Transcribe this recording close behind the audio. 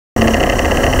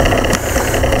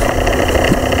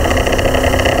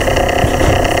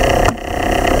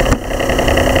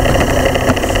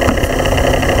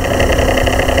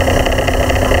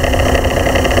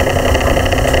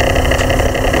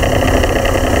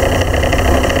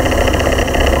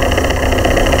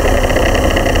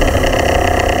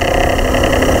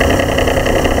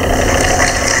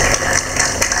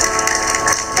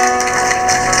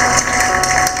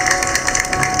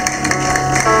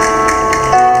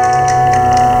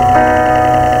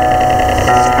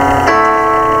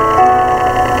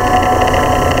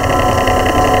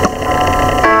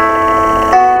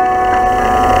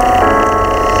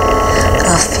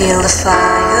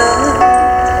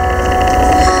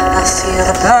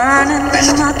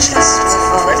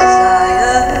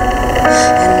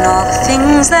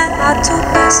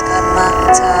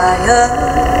tired,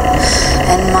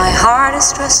 and my heart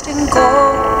is dressed in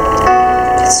gold.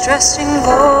 It's dressed in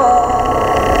gold,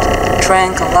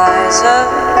 tranquilizer.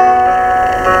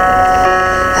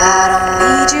 I don't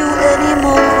need you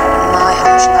anymore, my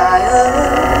harsh liar.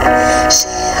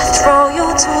 Should I throw you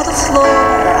to the floor?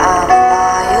 I'm a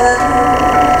liar,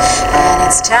 and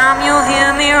it's time you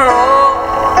hear me roar.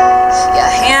 You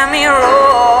hear me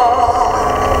roar.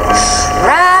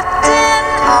 Wrapped in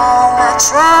all my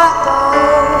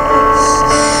troubles,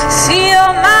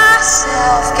 feel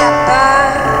myself get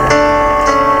burned.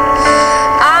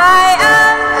 I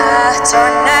am a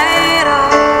tornado,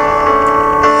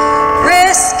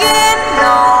 risking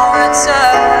no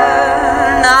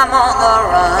return. I'm on the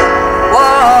run,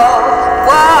 whoa,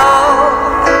 whoa.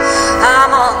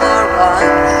 I'm on the run,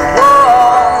 whoa,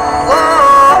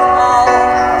 whoa.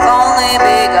 I've only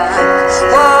begun,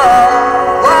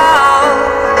 whoa, whoa.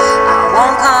 I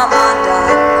won't come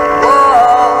undone, whoa,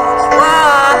 whoa.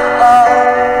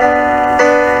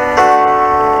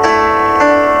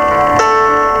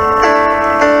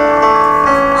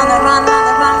 On the run,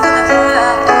 coming for ya.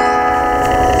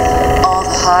 All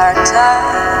the hard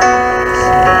times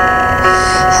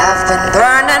have been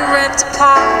burned and ripped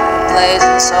apart,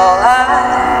 blazing so high.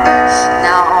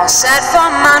 Now all set for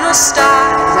my new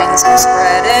start, wings are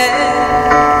spreading,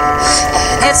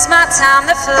 and it's my time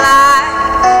to fly.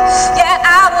 Yeah,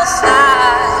 I will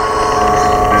fly.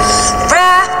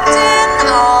 Wrapped in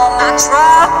all my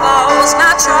troubles,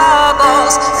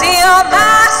 feel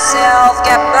myself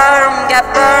get burned, get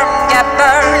burned, get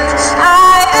burned.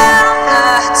 I am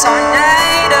a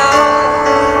tornado,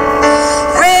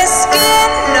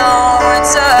 risking no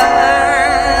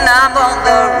return. I'm on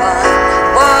the run,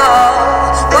 whoa,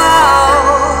 whoa.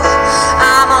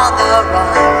 I'm on the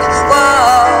run,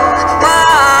 whoa, whoa.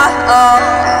 I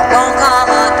won't come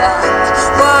undone,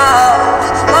 whoa,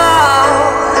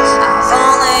 whoa. I've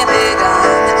only begun,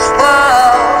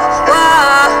 whoa,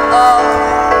 whoa.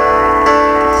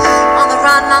 On the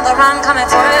run, coming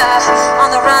for ya. On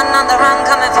the run,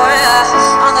 coming for ya.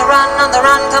 On the run,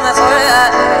 coming for ya.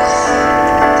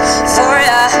 For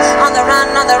ya. On the run,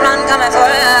 coming for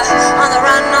ya. On the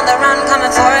run,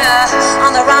 coming for ya.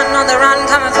 On the run,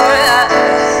 coming for ya.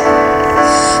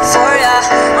 For ya.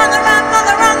 On the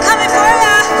run, coming for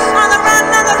ya. On the run,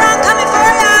 coming for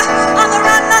ya. On the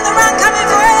run, coming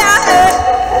for ya.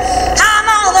 I'm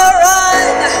on the run.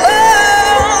 Oh,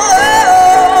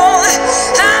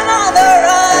 I'm on the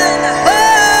run. Oh,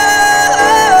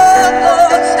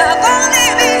 I've only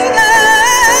begun.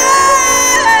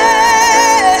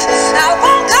 I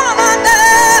won't come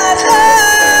undone.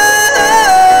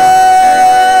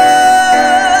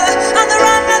 On the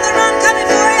run, coming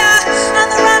for ya. On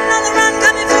the run,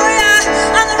 coming for ya.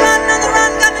 On the run,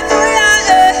 coming for ya.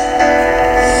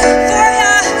 For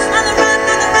ya. On the run,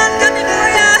 coming for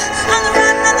ya. On the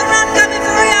run, coming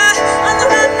for ya. On the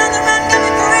run, coming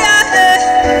for ya.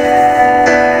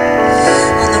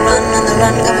 On the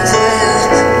run, coming for ya.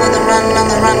 On the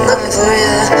run, coming for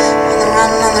ya.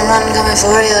 On the run, coming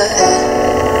for ya.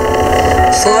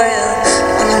 For ya.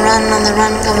 On the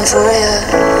run, coming for ya.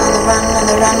 On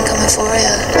the run, coming for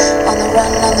ya. On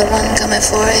the run, coming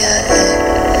for ya.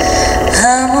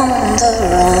 I'm on the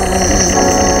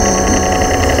run.